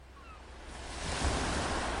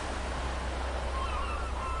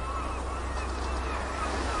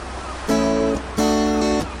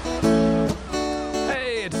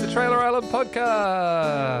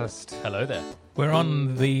podcast. Hello there. We're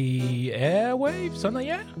on the airwaves? On the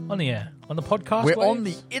air? On the air. On the podcast We're waves? on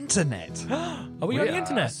the internet. Are we on the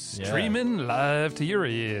internet? Streaming live to your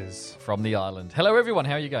ears. From the island. Hello, everyone.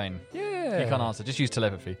 How are you going? Yeah. You can't answer. Just use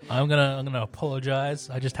telepathy. I'm gonna apologize.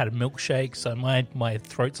 I just had a milkshake, so my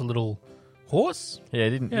throat's a little hoarse. Yeah, you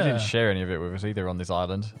didn't Yeah. share any of it with us either on this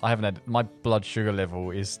island. I haven't had... My blood sugar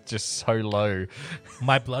level is just so low.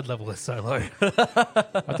 My blood level is so low.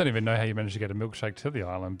 I don't even know how you managed to get a milkshake to the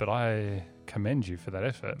island, but I commend you for that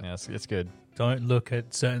effort. Yeah, it's good. Don't look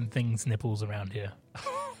at certain things' nipples around here.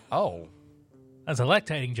 Oh. That's a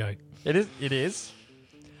lactating joke. It is.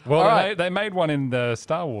 Well, All right. they made one in the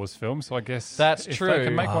Star Wars film, so I guess That's if true. they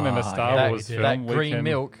can make one in a Star yeah, Wars they film, That we green can...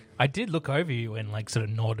 milk. I did look over you and sort of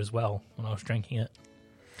nod as well when I was drinking it.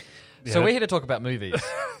 So Yeah. we're here to talk about movies.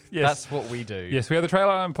 Yes. That's what we do. Yes, we are the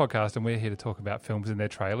Trailer Island podcast, and we're here to talk about films and their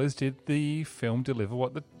trailers. Did the film deliver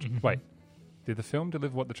what the... Wait. Did the film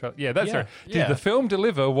deliver what the trailer... Yeah, that's Yeah. right. Did Yeah. the film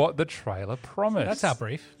deliver what the trailer promised? That's our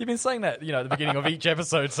brief. You've been saying that, at the beginning of each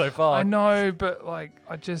episode so far. I know, but I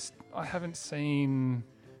haven't seen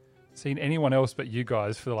anyone else but you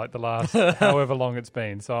guys for the last however long it's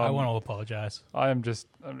been. So I want to apologize. I'm just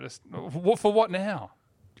for what now?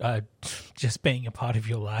 Just being a part of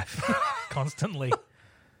your life constantly.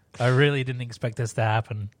 I really didn't expect this to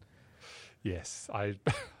happen. Yes, I.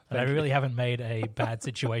 And I really haven't made a bad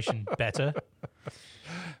situation better.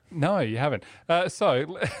 No, you haven't.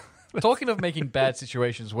 So Talking of making bad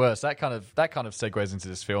situations worse, that kind of segues into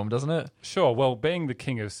this film, doesn't it? sure. Well, being the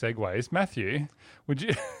king of segues, Matthew, would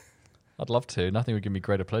you? I'd love to. Nothing would give me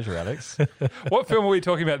greater pleasure, Alex. What film are we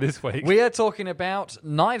talking about this week? We are talking about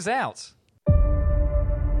Knives Out.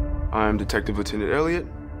 I'm Detective Lieutenant Elliot,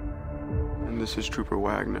 and this is Trooper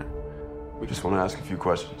Wagner. We just want to ask a few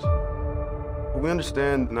questions. We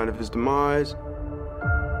understand the night of his demise,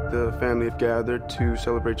 the family have gathered to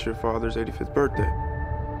celebrate your father's 85th birthday.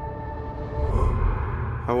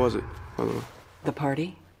 How was it, by the way? The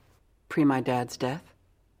party? Pre my dad's death?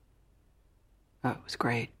 Oh, it was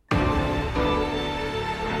great.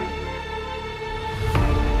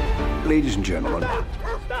 Ladies and gentlemen,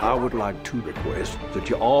 I would like to request that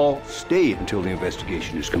you all stay until the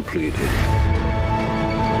investigation is completed.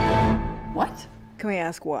 What? Can we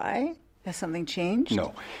ask why? Has something changed?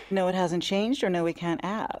 No. No, it hasn't changed, or no, we can't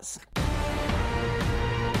ask.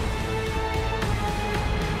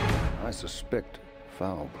 I suspect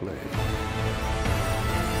foul play.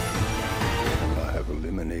 And I have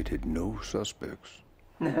eliminated no suspects.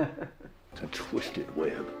 It's a twisted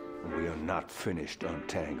web. We are not finished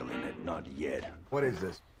untangling it, not yet. What is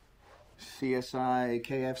this? CSI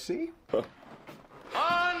KFC?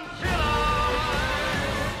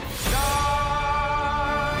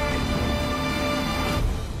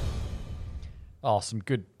 Oh, some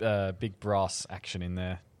good big brass action in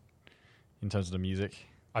there in terms of the music.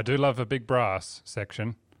 I do love a big brass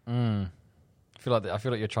section. I feel like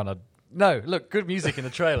you're trying to... No, look, good music in the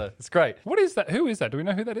trailer. It's great. What is that? Who is that? Do we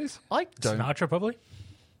know who that is? I don't... Sinatra, probably?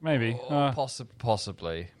 Maybe.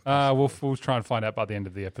 Possibly. We'll try and find out by the end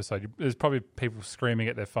of the episode. There's probably people screaming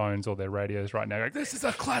at their phones or their radios right now. Like, this is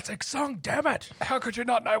a classic song, damn it! How could you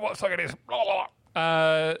not know what song it is?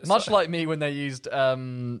 Much like me when they used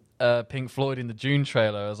Pink Floyd in the Dune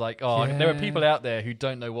trailer. I was like, Yeah. there are people out there who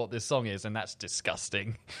don't know what this song is, and that's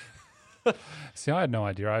disgusting. See, I had no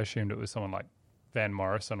idea. I assumed it was someone like Van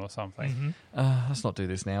Morrison or something. Let's not do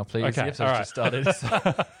this now, please. Okay, The episode's all right. just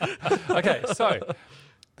started. Okay, so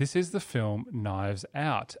this is the film Knives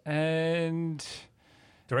Out, and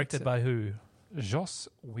Directed by who? Joss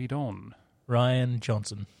Whedon. Ryan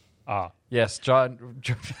Johnson. Yes, Giant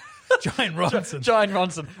Ronson.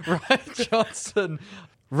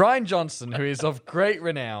 Ryan Johnson, who is of great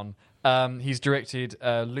renown. He's directed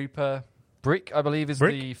Looper. Brick, I believe, is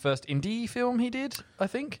Brick? the first indie film he did, I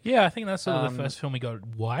think. Yeah, I think that's sort of the first film he got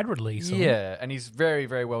wide release on. Yeah, and he's very,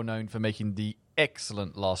 very well known for making the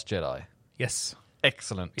excellent Last Jedi. Yes.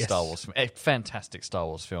 Excellent Yes. Star Wars film. A fantastic Star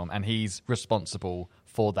Wars film, and he's responsible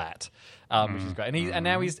for that, which is great. And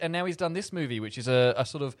now he's done this movie, which is a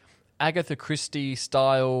sort of Agatha Christie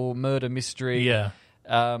style murder mystery. Yeah.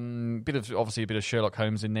 Obviously a bit of Sherlock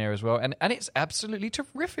Holmes in there as well, and it's absolutely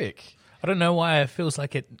terrific. I don't know why it feels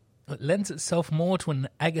like it lends itself more to an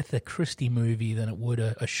Agatha Christie movie than it would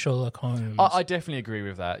a Sherlock Holmes. I definitely agree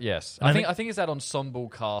with that. Yes, I I think- think it's that ensemble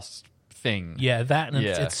cast thing. Yeah, that and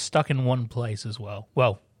Yeah. it's stuck in one place as well.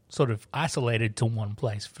 Well, sort of isolated to one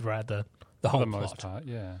place rather the whole for the plot. most part,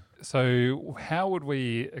 yeah. So how would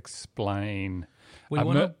we explain... We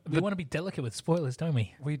want to be delicate with spoilers, don't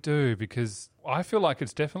we? We do, because I feel like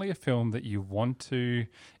it's definitely a film that you want to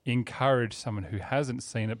encourage someone who hasn't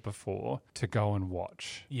seen it before to go and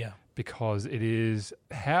watch. Yeah. Because it is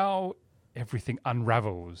how everything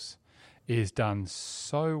unravels is done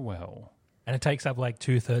so well. And it takes up like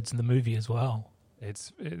 2/3 of the movie as well.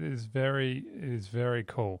 It is very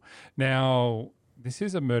cool. Now, this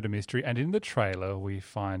is a murder mystery, and in the trailer we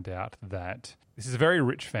find out that this is a very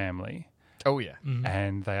rich family. Oh, yeah.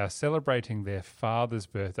 And they are celebrating their father's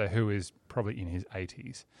birthday, who is probably in his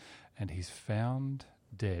 80s, and he's found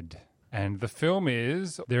dead. And the film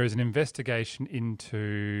there is an investigation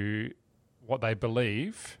into what they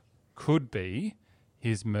believe could be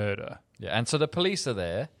his murder. Yeah, and so the police are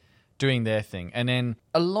there doing their thing. And then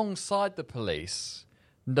alongside the police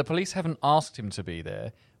haven't asked him to be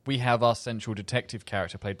there. We have our central detective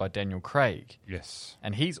character played by Daniel Craig. Yes.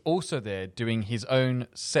 And he's also there doing his own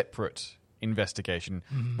separate investigation,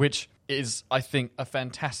 which is, I think, a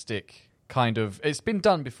fantastic kind of... It's been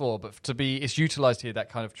done before, but it's utilised here, that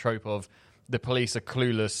kind of trope of the police are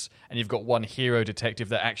clueless and you've got one hero detective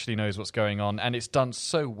that actually knows what's going on. And it's done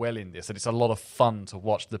so well in this that it's a lot of fun to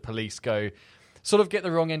watch the police go... sort of get the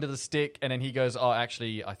wrong end of the stick, and then he goes, oh,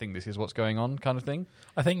 actually, I think this is what's going on, kind of thing.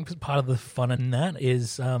 I think part of the fun in that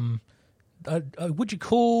is, would you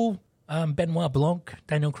call Benoit Blanc,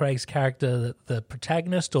 Daniel Craig's character, the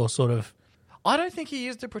protagonist, or sort of... I don't think he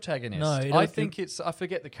is the protagonist. No, I think it's... I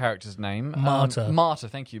forget the character's name. Marta. Marta,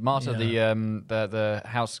 thank you. Marta, Yeah. the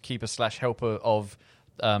housekeeper / helper of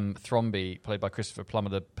Thromby, played by Christopher Plummer,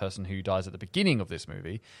 the person who dies at the beginning of this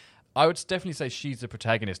movie. I would definitely say she's the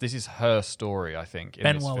protagonist. This is her story, I think, in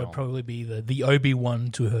this Benoit film. would probably be the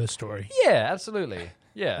Obi-Wan to her story. Yeah, absolutely.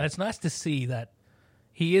 Yeah. And it's nice to see that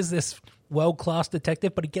he is this world-class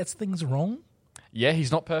detective, but he gets things wrong. Yeah,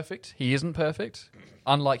 he's not perfect. He isn't perfect,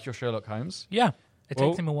 unlike your Sherlock Holmes. Yeah. It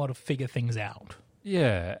takes him a while to figure things out.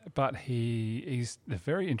 Yeah, but he's a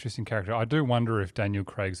very interesting character. I do wonder if Daniel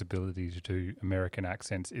Craig's ability to do American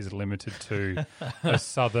accents is limited to a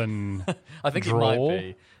southern I think drawl. it might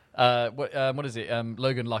be. What is it?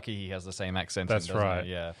 Logan Lucky, he has the same accent. That's doesn't right.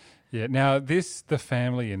 he? Yeah. Yeah. Now, the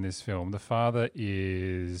family in this film, the father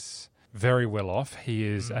is very well off. He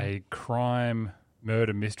is a crime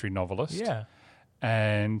murder mystery novelist. Yeah.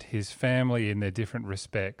 And his family, in their different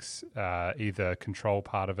respects, either control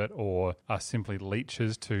part of it or are simply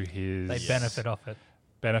leeches to his... They benefit off it.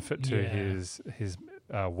 Benefit to Yeah. his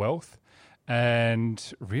wealth.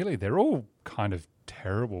 And really, they're all kind of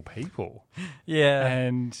terrible people. Yeah.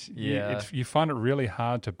 And Yeah. you find it really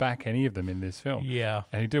hard to back any of them in this film. Yeah.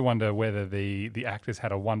 And you do wonder whether the actors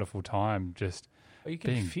had a wonderful time just You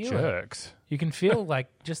can being feel jerks. it. You can feel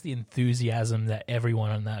like just the enthusiasm that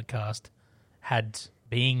everyone on that cast had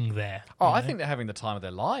being there. Oh, you I know? think they're having the time of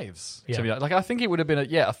their lives. Yeah. To be like, I think it would have been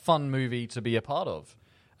a fun movie to be a part of.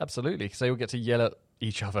 Absolutely, because they all get to yell at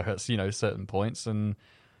each other at certain points, and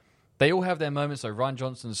they all have their moments. So Rian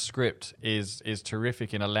Johnson's script is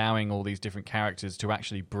terrific in allowing all these different characters to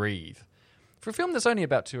actually breathe. For a film that's only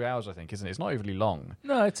about 2 hours, I think, isn't it? It's not overly long.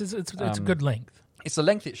 No, it's a good length. It's the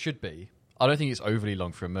length it should be. I don't think it's overly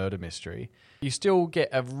long for a murder mystery. You still get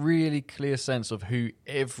a really clear sense of who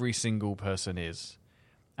every single person is.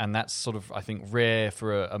 And that's sort of, I think, rare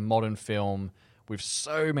for a modern film with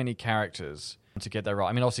so many characters to get that right.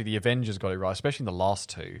 I mean, obviously, the Avengers got it right, especially in the last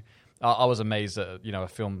two. I was amazed that, a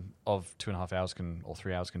film of 2.5 hours or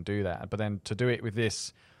 3 hours can do that. But then to do it with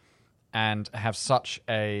this and have such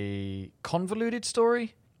a convoluted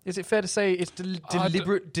story... Is it fair to say it's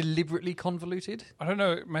deliberately convoluted? I don't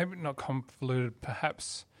know, maybe not convoluted,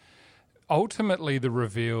 perhaps. Ultimately, the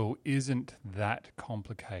reveal isn't that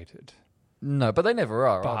complicated. No, but they never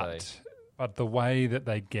are they? But the way that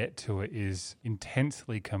they get to it is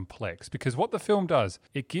intensely complex. Because what the film does,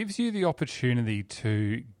 it gives you the opportunity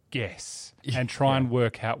to guess and try and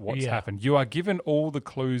work out what's happened. You are given all the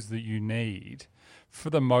clues that you need, for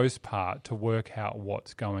the most part, to work out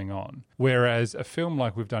what's going on. Whereas a film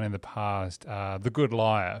like we've done in the past, The Good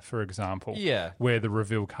Liar, for example, where the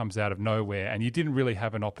reveal comes out of nowhere and you didn't really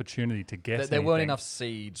have an opportunity to guess There weren't anything. enough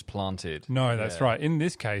seeds planted. No, that's right. In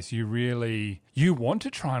this case, you want to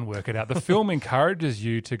try and work it out. The film encourages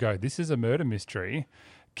you to go, this is a murder mystery.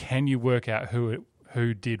 Can you work out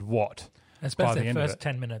who did what? I suppose by the end of first it?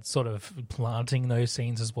 10 minutes sort of planting those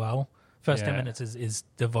scenes as well. First 10 minutes is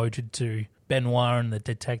devoted to Benoit and the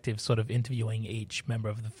detective sort of interviewing each member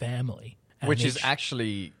of the family. And Which is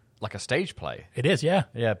actually like a stage play. It is, yeah.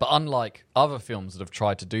 Yeah, but unlike other films that have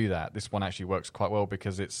tried to do that, this one actually works quite well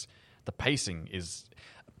because the pacing is...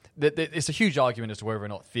 It's a huge argument as to whether or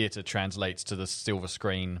not theatre translates to the silver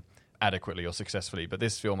screen adequately or successfully. But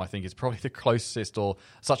this film, I think, is probably the closest or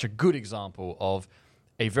such a good example of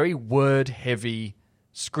a very word-heavy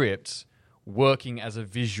script working as a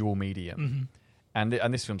visual medium. And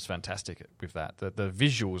this film's fantastic with that. The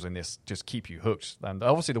visuals in this just keep you hooked. And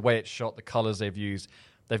obviously the way it's shot, the colours they've used,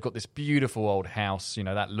 they've got this beautiful old house.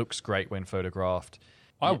 That looks great when photographed.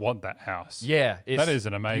 I want that house. Yeah. That is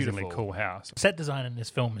an amazingly beautiful. cool house. Set design in this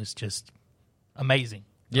film is just amazing.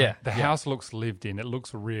 Yeah. The house looks lived in. It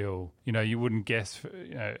looks real. You wouldn't guess,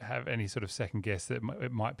 have any sort of second guess that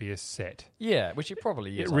it might be a set. Yeah, which it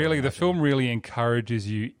probably is. The film really encourages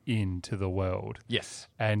you into the world. Yes.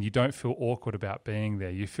 And you don't feel awkward about being there.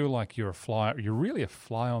 You feel like you're really a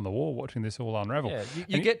fly on the wall watching this all unravel. Yeah,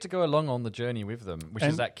 you get to go along on the journey with them, which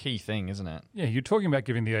is that key thing, isn't it? Yeah, you're talking about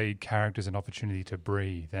giving the characters an opportunity to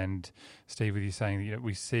breathe. And Steve, with you saying,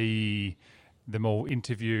 we see them all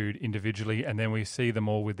interviewed individually, and then we see them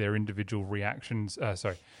all with their individual reactions.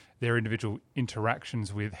 Their individual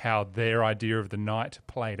interactions with how their idea of the night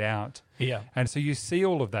played out. Yeah, and so you see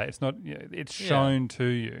all of that. It's not. It's shown to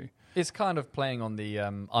you. It's kind of playing on the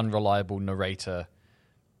unreliable narrator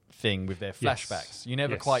thing with their flashbacks. Yes. You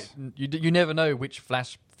never you never know which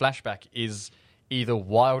flashback is either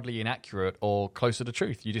wildly inaccurate or closer to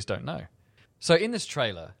truth. You just don't know. So in this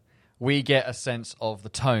trailer, we get a sense of the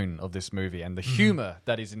tone of this movie and the humor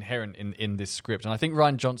that is inherent in this script. And I think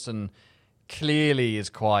Rian Johnson clearly is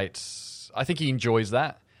I think he enjoys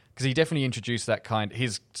that, because he definitely introduced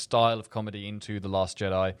his style of comedy into The Last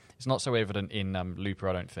Jedi. It's not so evident in Looper,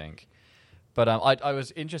 I don't think. But I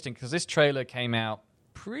was interesting because this trailer came out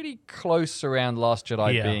pretty close around Last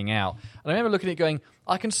Jedi being out. And I remember looking at it going,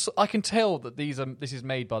 I can tell that this is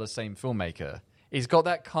made by the same filmmaker. He's got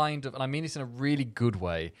that kind of, and I mean this in a really good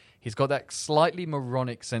way, he's got that slightly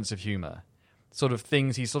moronic sense of humor. Sort of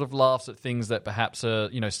things, he sort of laughs at things that perhaps are,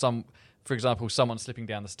 for example, someone slipping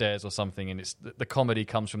down the stairs or something, and it's the comedy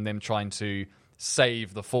comes from them trying to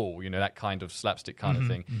save the fall, that kind of slapstick kind of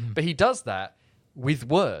thing. But he does that with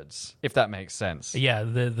words, if that makes sense. Yeah,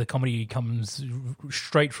 the comedy comes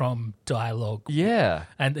straight from dialogue. Yeah.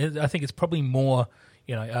 And I think it's probably more...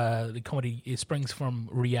 the comedy springs from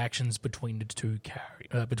reactions between the two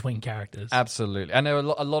between characters. Absolutely, and there are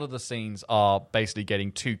a lot of the scenes are basically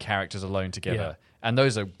getting two characters alone together, and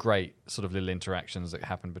those are great sort of little interactions that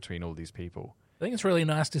happen between all these people. I think it's really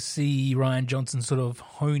nice to see Rian Johnson sort of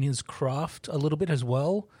hone his craft a little bit as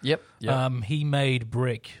well. Yep. He made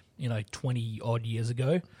Brick, 20 odd years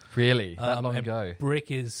ago. Really, that long ago.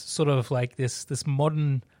 Brick is sort of like this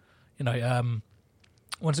modern,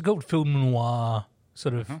 what's it called, film noir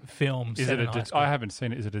sort of film. Is it I haven't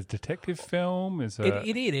seen it. Is it a detective film? It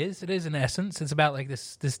is. It is in essence. It's about like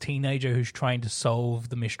this teenager who's trying to solve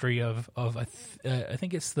the mystery of I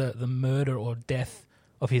think it's the murder or death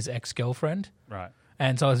of his ex-girlfriend. Right.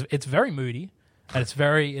 And so it's very moody, and it's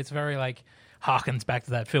very like harkens back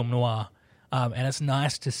to that film noir. And it's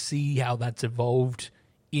nice to see how that's evolved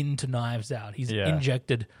into Knives Out. He's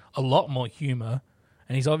injected a lot more humor,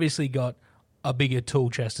 and he's obviously got a bigger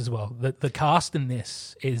tool chest as well. The cast in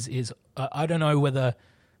this is I don't know whether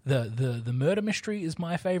the murder mystery is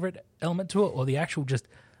my favorite element to it, or the actual just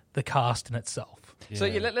the cast in itself. Yeah. So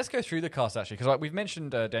let's go through the cast actually, because we've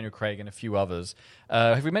mentioned Daniel Craig and a few others.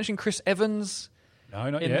 Have we mentioned Chris Evans? No,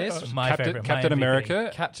 not in yet. This? Captain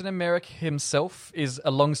America. Captain America himself is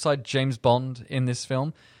alongside James Bond in this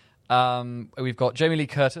film. We've got Jamie Lee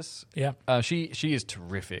Curtis. Yeah, she is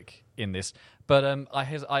terrific in this. But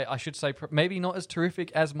I should say maybe not as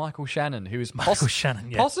terrific as Michael Shannon, who is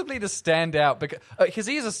possibly the standout because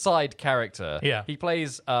he is a side character. Yeah, he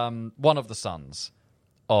plays one of the sons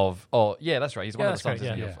of. Oh, yeah, that's right. He's one of the sons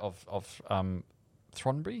of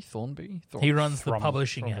Thornby. He runs the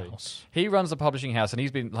publishing house. He runs the publishing house, and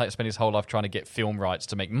he's been spent his whole life trying to get film rights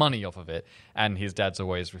to make money off of it, and his dad's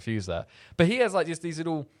always refused that. But he has just these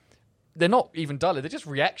little. They're not even dialogue; they're just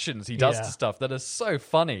reactions he does to stuff that are so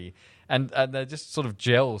funny, and they just sort of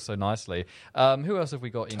gel so nicely. Who else have we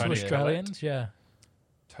got in here? Australians,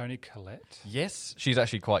 Toni Collette. Yes, she's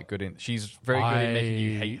actually quite good in. She's very good at making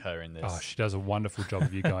you hate her in this. Oh, she does a wonderful job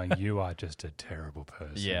of you going, you are just a terrible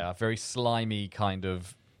person. Yeah, very slimy kind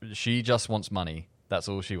of. She just wants money. That's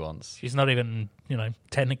all she wants. She's not even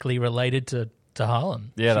technically related to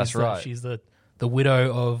Harlan. Yeah, that's right. She's the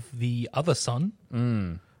widow of the other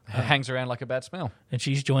son. Hangs around like a bad smell. And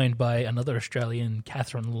she's joined by another Australian,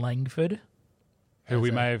 Catherine Langford. Who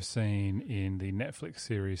we may have seen in the Netflix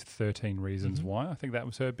series 13 Reasons Why. I think that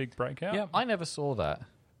was her big breakout. Yeah, I never saw that.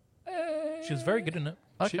 She was very good in it.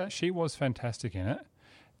 Okay. She was fantastic in it.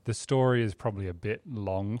 The story is probably a bit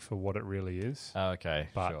long for what it really is. Okay,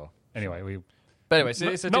 but sure. Anyway, But anyway, so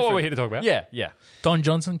it's not what we're here to talk about. Yeah. Don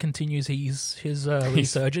Johnson continues his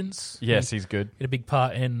resurgence. Yes, he's good. He had a big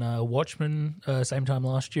part in Watchmen same time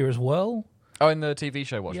last year as well. Oh, in the TV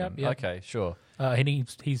show Watchmen. Yep. Okay, sure. And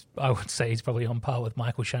he's I would say he's probably on par with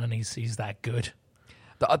Michael Shannon. He's that good.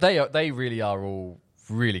 They really are all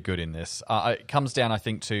really good in this. It comes down, I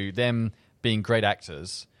think, to them being great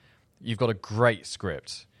actors. You've got a great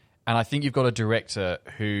script. And I think you've got a director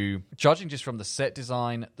who, judging just from the set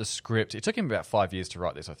design, the script, it took him about 5 years to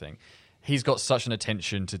write this, I think. He's got such an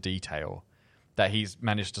attention to detail that he's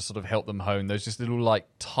managed to sort of help them hone those just little, like,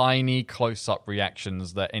 tiny close-up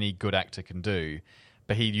reactions that any good actor can do.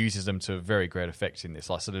 But he uses them to very great effect in this,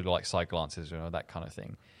 like sort of like side glances, that kind of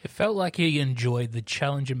thing. It felt like he enjoyed the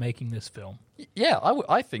challenge of making this film. Yeah,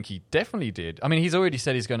 I think he definitely did. I mean, he's already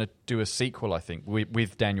said he's going to do a sequel, I think,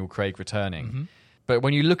 with Daniel Craig returning. Mm-hmm. But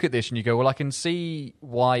when you look at this and you go, well, I can see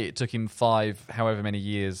why it took him however many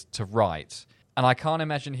years to write. And I can't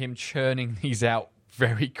imagine him churning these out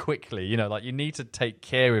very quickly. You need to take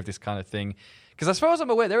care of this kind of thing. Because as far as I'm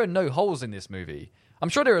aware, there are no holes in this movie. I'm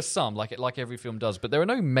sure there are some, like every film does, but there are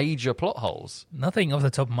no major plot holes. Nothing off the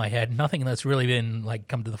top of my head. Nothing that's really been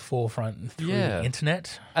come to the forefront through the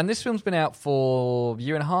internet. And this film's been out for a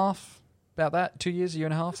year and a half, about that, 2 years, a year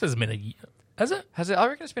and a half. This has been a year. Has it? Has it? I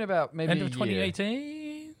reckon it's been about maybe end of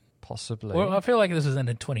 2018? Possibly. Well, I feel like this was end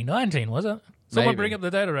of 2019, was it? Someone bring up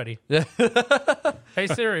the date already. Yeah. Hey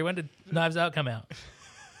Siri, when did Knives Out come out?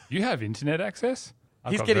 You have internet access?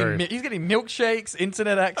 He's getting milkshakes,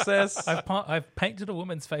 internet access. I've painted a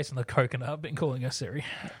woman's face on the coconut. I've been calling her Siri.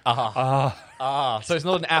 So it's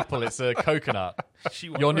not an apple; it's a coconut.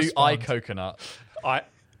 Your new eye coconut. I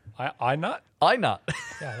nut. I nut.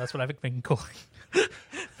 Yeah, that's what I've been calling.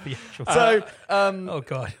 The actual oh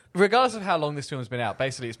god. Regardless of how long this film's been out,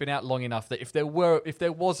 basically it's been out long enough that if there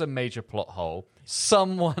was a major plot hole,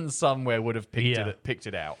 someone somewhere would have picked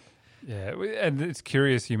it out. Yeah, and it's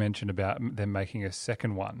curious you mentioned about them making a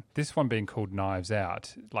second one. This one being called Knives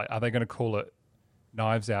Out. Like, are they going to call it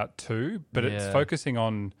Knives Out 2? But it's focusing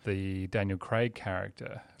on the Daniel Craig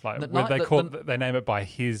character. Like, they name it by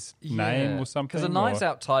his name or something? Because the Knives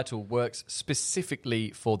Out title works specifically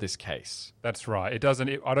for this case. That's right. It doesn't.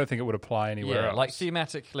 I don't think it would apply anywhere else. Like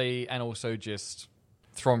thematically, and also just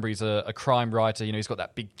Thornberry's a crime writer. He's got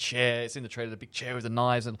that big chair. It's in the trailer, the big chair with the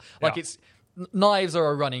knives, and it's. Knives are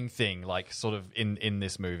a running thing, like sort of in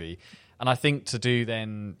this movie, and I think to do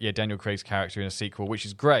then Daniel Craig's character in a sequel, which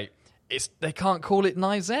is great. They can't call it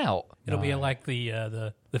Knives Out. It'll be like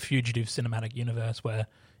the Fugitive cinematic universe where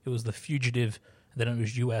it was the Fugitive, and then it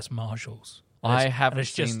was U.S. Marshals.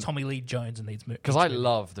 It's just Tommy Lee Jones in these movies because I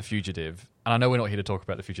love The Fugitive, and I know we're not here to talk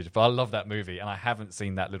about The Fugitive, but I love that movie, and I haven't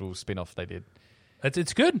seen that little spin-off they did.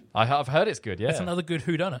 It's good. I've heard it's good. Yeah, it's another good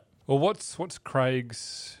whodunit. Well, what's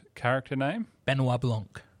Craig's character name? Benoit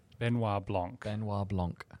Blanc. Benoit Blanc. Benoit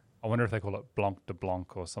Blanc. I wonder if they call it Blanc de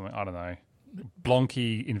Blanc or something. I don't know.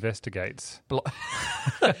 Blanky investigates.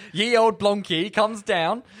 Ye old Blanky comes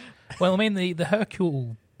down. Well, I mean, the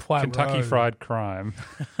Hercule Poirot... Kentucky Fried Crime.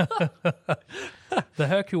 The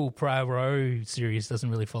Hercule Poirot series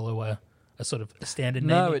doesn't really follow a sort of a standard name.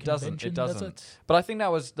 No, it doesn't. It doesn't. But I think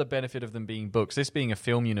that was the benefit of them being books. This being a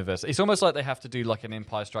film universe, it's almost like they have to do like an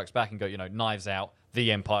Empire Strikes Back and go, Knives Out,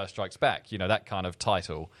 The Empire Strikes Back, that kind of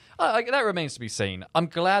title. That remains to be seen. I'm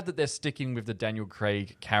glad that they're sticking with the Daniel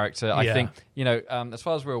Craig character. I think, as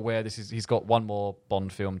far as we're aware, he's got one more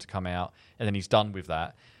Bond film to come out, and then he's done with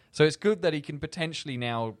that. So it's good that he can potentially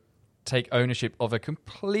now take ownership of a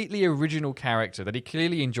completely original character that he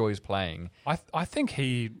clearly enjoys playing. I think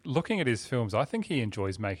looking at his films, I think he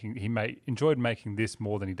enjoyed making this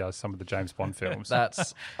more than he does some of the James Bond films.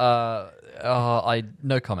 That's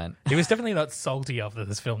no comment. He was definitely not salty after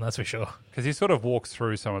this film, that's for sure. Because he sort of walks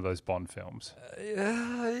through some of those Bond films.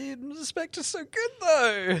 Spectre's so good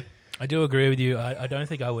though. I do agree with you. I don't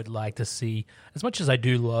think I would like to see, as much as I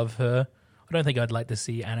do love her, I don't think I'd like to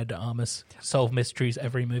see Ana de Armas solve mysteries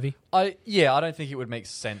every movie. I don't think it would make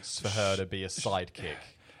sense for her to be a sidekick.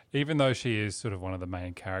 Even though she is sort of one of the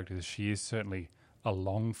main characters, she is certainly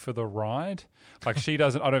along for the ride. Like I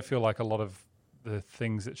don't feel like a lot of the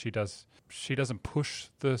things that she doesn't push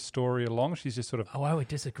the story along. She's just sort of I would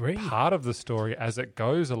disagree. Part of the story as it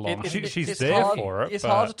goes along. She's there for it. It's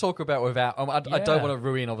hard to talk about without. I don't want to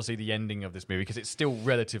ruin obviously the ending of this movie because it's still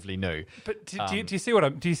relatively new. But do you see what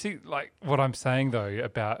I'm saying though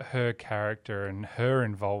about her character and her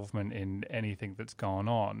involvement in anything that's gone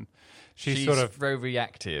on? She's sort of very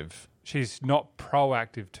reactive. She's not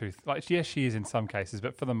proactive to yes, she is in some cases,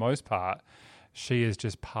 but for the most part, she is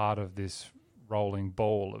just part of this rolling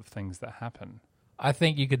ball of things that happen. I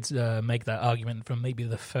think you could make that argument from maybe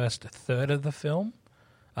the first third of the film.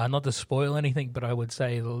 Not to spoil anything, but I would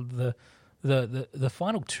say the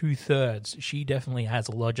final 2/3, she definitely has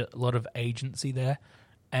a lot of agency there,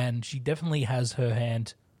 and she definitely has her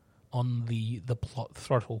hand on the plot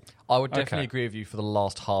throttle. I would definitely agree with you for the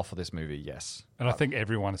last half of this movie, yes. And I think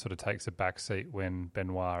everyone sort of takes a back seat when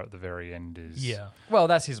Benoit at the very end is... Yeah. Well,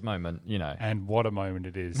 that's his moment, you know. And what a moment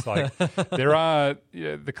it is. Like, there are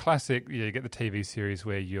the classic, you get the TV series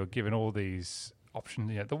where you're given all these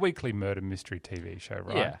options, the weekly murder mystery TV show,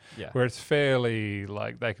 right? Yeah. Where it's fairly,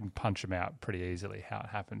 like, they can punch them out pretty easily how it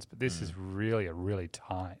happens. But this is really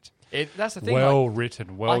tight. That's the thing. Well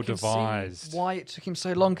written, well devised. See why it took him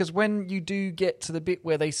so long? Because when you do get to the bit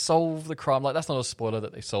where they solve the crime, like that's not a spoiler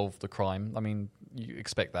that they solve the crime. I mean, you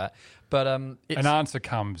expect that, but an answer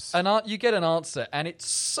comes. You get an answer, and it's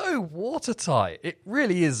so watertight. It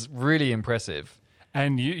really is really impressive.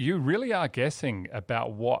 And you really are guessing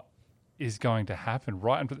about what is going to happen,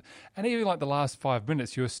 right? And even like the last 5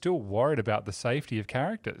 minutes, you're still worried about the safety of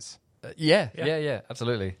characters. Yeah,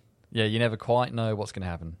 absolutely. Yeah, you never quite know what's going to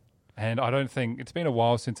happen. And I don't think it's been a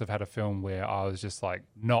while since I've had a film where I was just like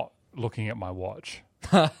not looking at my watch,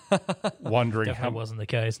 wondering Definitely wasn't the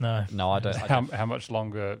case. No, I don't. How much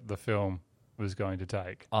longer the film was going to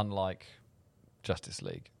take. Unlike Justice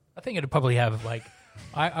League, I think it'd probably have like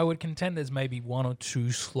I would contend there's maybe one or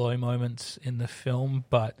two slow moments in the film,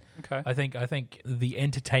 but I think the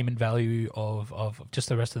entertainment value of just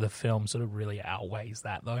the rest of the film sort of really outweighs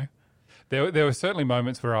that though. There were certainly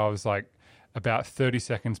moments where I was like, about 30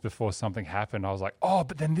 seconds before something happened, I was like, oh,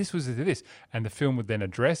 but then this was this. And the film would then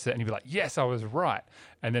address it, and you'd be like, yes, I was right.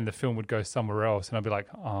 And then the film would go somewhere else, and I'd be like,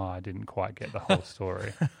 oh, I didn't quite get the whole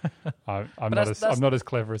story. I'm not as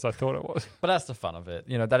clever as I thought it was. But that's the fun of it.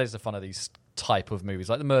 That is the fun of these type of movies,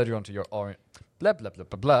 like the Murder on the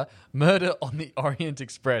Orient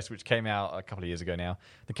Express, which came out a couple of years ago now,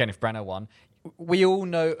 the Kenneth Branagh one. We all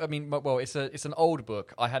know, I mean, well, it's an old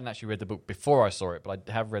book. I hadn't actually read the book before I saw it, but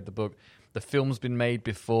I have read the book. The film's been made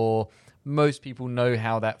before. Most people know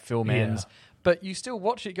how that film ends. But you still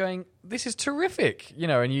watch it going, this is terrific,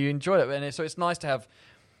 and you enjoy it. And so it's nice to have,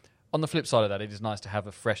 on the flip side of that, it is nice to have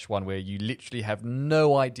a fresh one where you literally have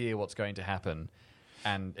no idea what's going to happen.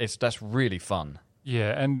 And that's really fun.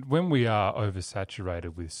 Yeah, and when we are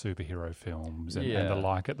oversaturated with superhero films and the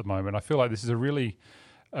like at the moment, I feel like this is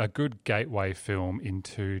a good gateway film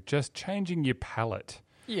into just changing your palette.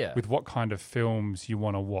 Yeah. With what kind of films you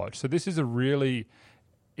want to watch. So this is a really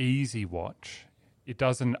easy watch. It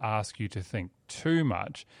doesn't ask you to think too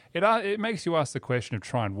much. It makes you ask the question of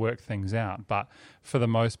try and work things out. But for the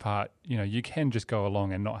most part, you can just go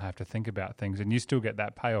along and not have to think about things, and you still get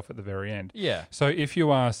that payoff at the very end. Yeah. So if you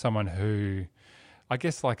are someone who, I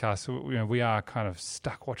guess like us, we are kind of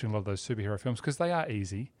stuck watching a lot of those superhero films because they are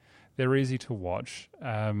easy. They're easy to watch.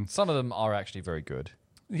 Some of them are actually very good.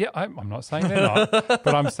 Yeah, I'm not saying they're not,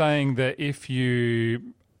 but I'm saying that if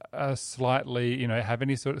you are slightly, have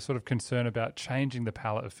any sort of concern about changing the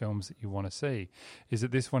palette of films that you want to see, is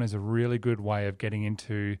that this one is a really good way of getting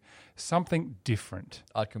into something different.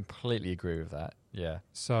 I completely agree with that. Yeah.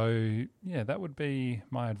 So, that would be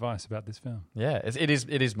my advice about this film. Yeah, it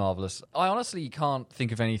is marvelous. I honestly can't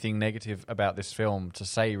think of anything negative about this film to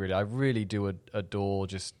say, really. I really do adore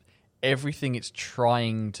just everything it's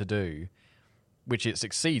trying to do, which it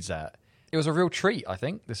succeeds at. It was a real treat, I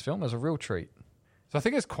think. This film was a real treat. So I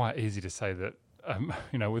think it's quite easy to say that,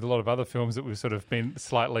 with a lot of other films that we've sort of been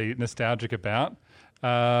slightly nostalgic about,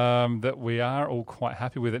 that we are all quite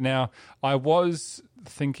happy with it. Now, I was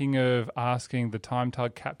thinking of asking the Time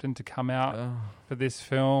Tug Captain to come out for this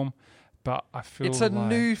film, but I feel it's a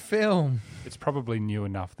new film. It's probably new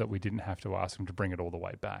enough that we didn't have to ask him to bring it all the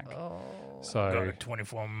way back. So got a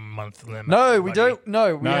 24-month limit. No, we don't.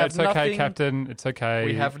 No, it's okay, Captain. It's okay.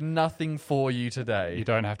 We have nothing for you today. You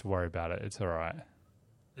don't have to worry about it. It's all right.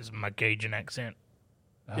 This is my Cajun accent.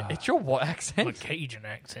 It's your what accent? My Cajun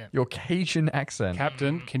accent. Your Cajun accent.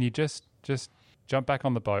 Captain, can you just jump back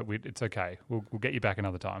on the boat? It's okay. We'll get you back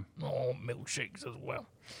another time. Oh, milkshakes as well.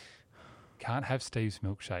 Can't have Steve's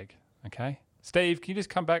milkshake. Okay, Steve, can you just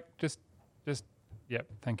come back? Just, yep.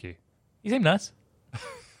 Thank you. You seem nice.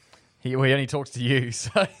 He only talks to you,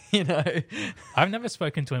 so I've never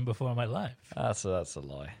spoken to him before in my life. That's a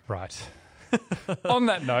lie. Right. On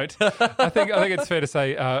that note, I think it's fair to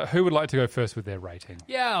say who would like to go first with their rating?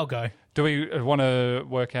 Yeah, I'll go. Do we want to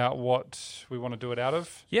work out what we want to do it out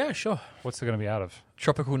of? Yeah, sure. What's it going to be out of?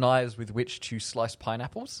 Tropical knives with which to slice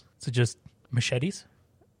pineapples. So just machetes?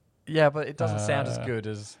 Yeah, but it doesn't sound as good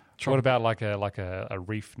as. What about like a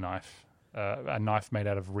reef knife? A knife made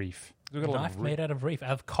out of reef. We've got a lot Knife of made out of reef.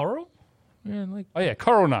 Out of coral? Yeah,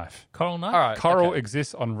 coral knife. Coral knife? All right. Coral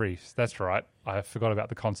exists on reefs. That's right. I forgot about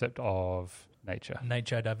the concept of nature.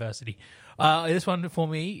 Nature diversity. This one for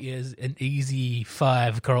me is an easy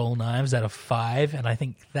 5 coral knives out of 5, and I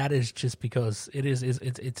think that is just because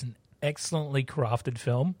it's an excellently crafted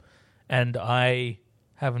film, and I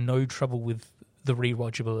have no trouble with the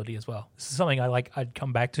rewatchability as well. This is something I'd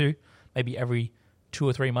come back to maybe every 2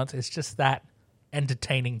 or 3 months. It's just that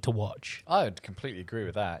entertaining to watch. I would completely agree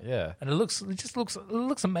with that. Yeah, and it looks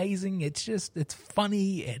amazing. It's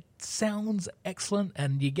funny. It sounds excellent,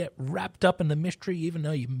 and you get wrapped up in the mystery, even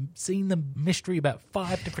though you've seen the mystery about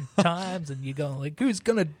 5 different times, and you're going like, "Who's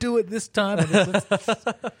gonna do it this time?" And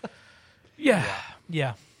yeah.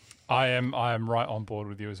 I am right on board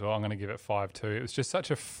with you as well. I'm going to give it 5 too. It was just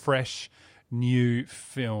such a fresh, new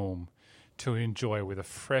film to enjoy with a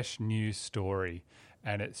fresh, new story.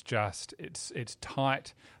 And it's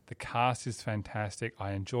tight. The cast is fantastic.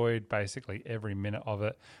 I enjoyed basically every minute of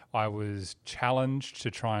it. I was challenged to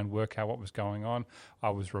try and work out what was going on.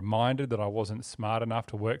 I was reminded that I wasn't smart enough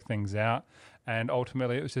to work things out. And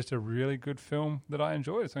ultimately, it was just a really good film that I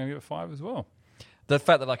enjoyed. So I'm going to give it 5 as well. The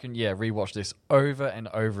fact that I can rewatch this over and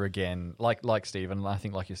over again, like Steve, and I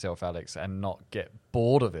think like yourself, Alex, and not get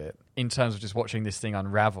bored of it in terms of just watching this thing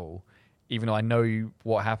unravel, even though I know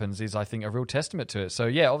what happens, is I think a real testament to it. So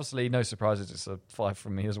yeah, obviously no surprises, it's a 5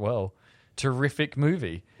 from me as well. Terrific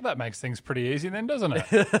movie. Well, that makes things pretty easy then, doesn't it?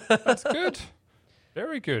 That's good.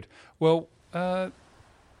 Very good. Well, 15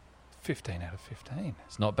 out of 15.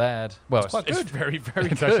 It's not bad. Well, it's quite good. It's very, very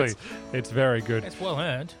good. Actually, it's very good. It's well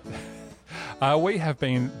earned. We have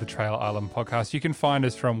been the Trailer Island Podcast. You can find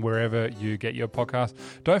us from wherever you get your podcast.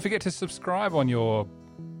 Don't forget to subscribe on your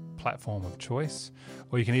platform of choice,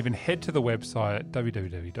 or you can even head to the website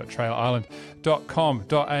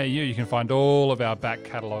www.trailerisland.com.au. You can find all of our back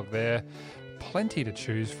catalogue there. Plenty to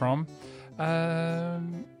choose from.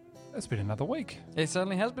 It's been another week. It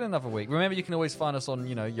certainly has been another week. Remember, you can always find us on,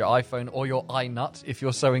 your iPhone or your iNut if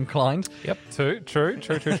you're so inclined. Yep. True. There's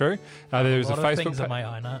a Facebook things on my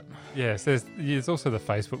iNut. Yes, there's also the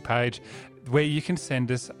Facebook page where you can send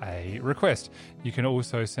us a request. You can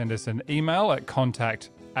also send us an email at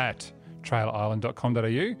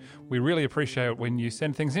contact@trailerisland.com.au. We really appreciate it when you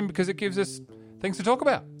send things in because it gives us things to talk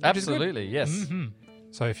about. Absolutely, yes. Mm-hmm.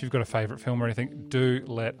 So if you've got a favourite film or anything, do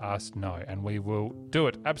let us know and we will do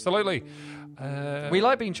it. Absolutely. We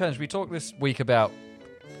like being challenged. We talked this week about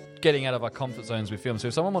getting out of our comfort zones with films. So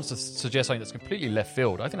if someone wants to suggest something that's completely left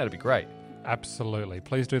field, I think that'd be great. Absolutely.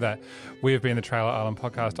 Please do that. We have been the Trailer Island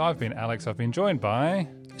Podcast. I've been Alex. I've been joined by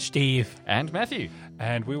Steve and Matthew.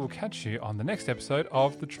 And we will catch you on the next episode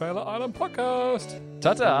of the Trailer Island Podcast.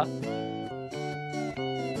 Ta-ta.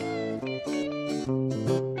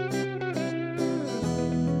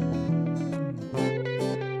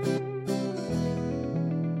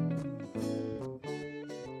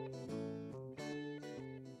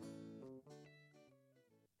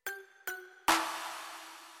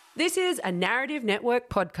 This is a Narrative Network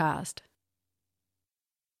podcast.